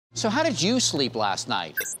So how did you sleep last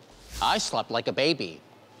night? I slept like a baby.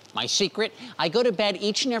 My secret? I go to bed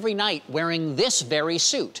each and every night wearing this very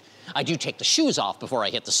suit. I do take the shoes off before I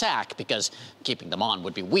hit the sack because keeping them on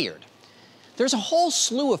would be weird. There's a whole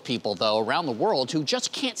slew of people, though, around the world who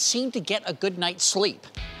just can't seem to get a good night's sleep.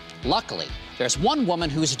 Luckily, there's one woman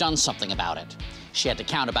who's done something about it. She had to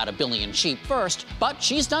count about 1 billion sheep first, but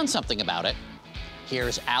she's done something about it.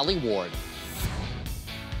 Here's Allie Ward.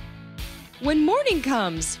 When morning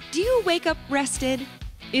comes, do you wake up rested?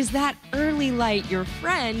 Is that early light your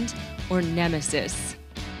friend or nemesis?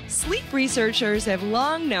 Sleep researchers have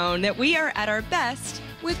long known that we are at our best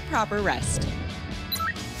with proper rest.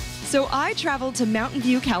 So I traveled to Mountain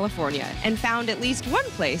View, California, and found at least one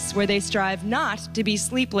place where they strive not to be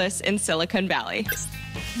sleepless in Silicon Valley.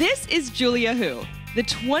 This is Julia Hu, the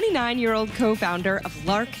 29-year-old co-founder of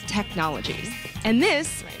Lark Technologies. And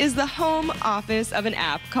this is the home office of an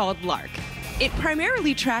app called Lark. It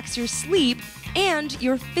primarily tracks your sleep and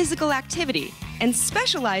your physical activity and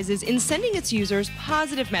specializes in sending its users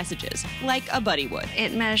positive messages, like a buddy would.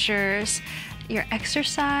 It measures your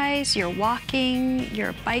exercise, your walking,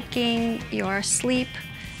 your biking, your sleep,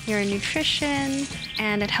 your nutrition,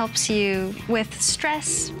 and it helps you with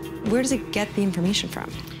stress. Where does it get the information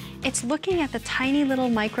from? It's looking at the tiny little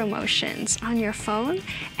micro motions on your phone,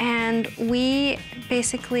 and we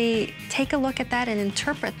basically take a look at that and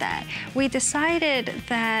interpret that. We decided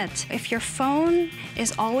that if your phone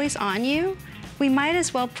is always on you, we might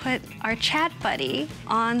as well put our chat buddy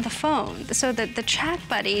on the phone so that the chat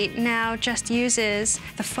buddy now just uses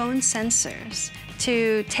the phone sensors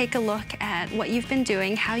to take a look at what you've been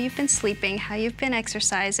doing, how you've been sleeping, how you've been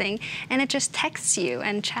exercising, and it just texts you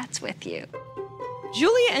and chats with you.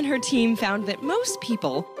 Julia and her team found that most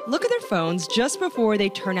people look at their phones just before they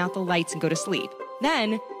turn out the lights and go to sleep,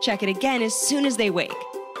 then check it again as soon as they wake.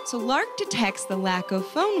 So Lark detects the lack of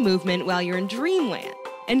phone movement while you're in dreamland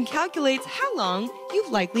and calculates how long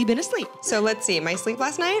you've likely been asleep. So let's see, my sleep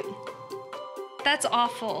last night? That's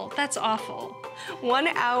awful. That's awful. 1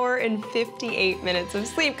 hour and 58 minutes of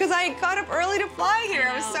sleep because I got up early to fly here.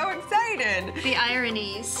 I was so excited. The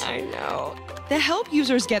ironies. I know. The help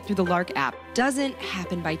users get through the Lark app doesn't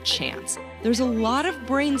happen by chance. There's a lot of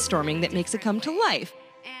brainstorming that makes it come to life.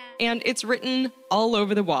 And it's written all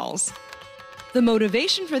over the walls. The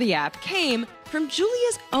motivation for the app came from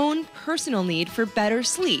Julia's own personal need for better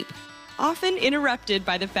sleep, often interrupted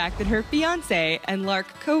by the fact that her fiancé and Lark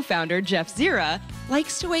co-founder Jeff Zira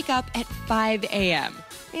likes to wake up at 5 a.m.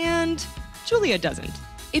 And Julia doesn't.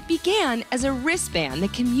 It began as a wristband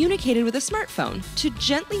that communicated with a smartphone to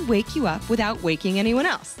gently wake you up without waking anyone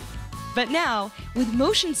else. But now, with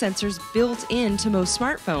motion sensors built into most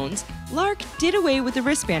smartphones, Lark did away with the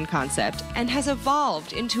wristband concept and has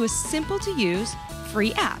evolved into a simple-to-use,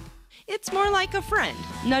 free app. It's more like a friend,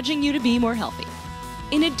 nudging you to be more healthy.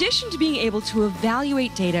 In addition to being able to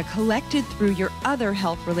evaluate data collected through your other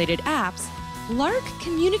health-related apps, Lark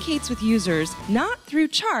communicates with users not through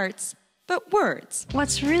charts, but words.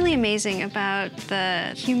 What's really amazing about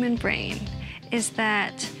the human brain is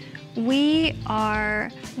that we are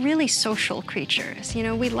really social creatures. You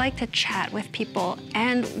know, we like to chat with people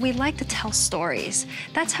and we like to tell stories.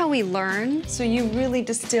 That's how we learn. So you really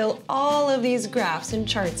distill all of these graphs and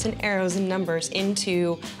charts and arrows and numbers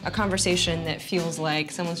into a conversation that feels like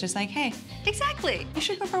someone's just like, hey, exactly. you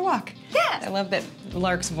should go for a walk. Yeah. I love that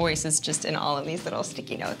Lark's voice is just in all of these little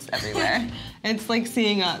sticky notes everywhere. It's like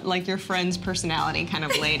seeing like your friend's personality kind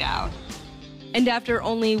of laid out. And after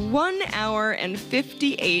only 1 hour and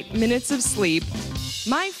 58 minutes of sleep,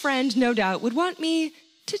 my friend no doubt would want me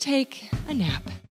to take a nap.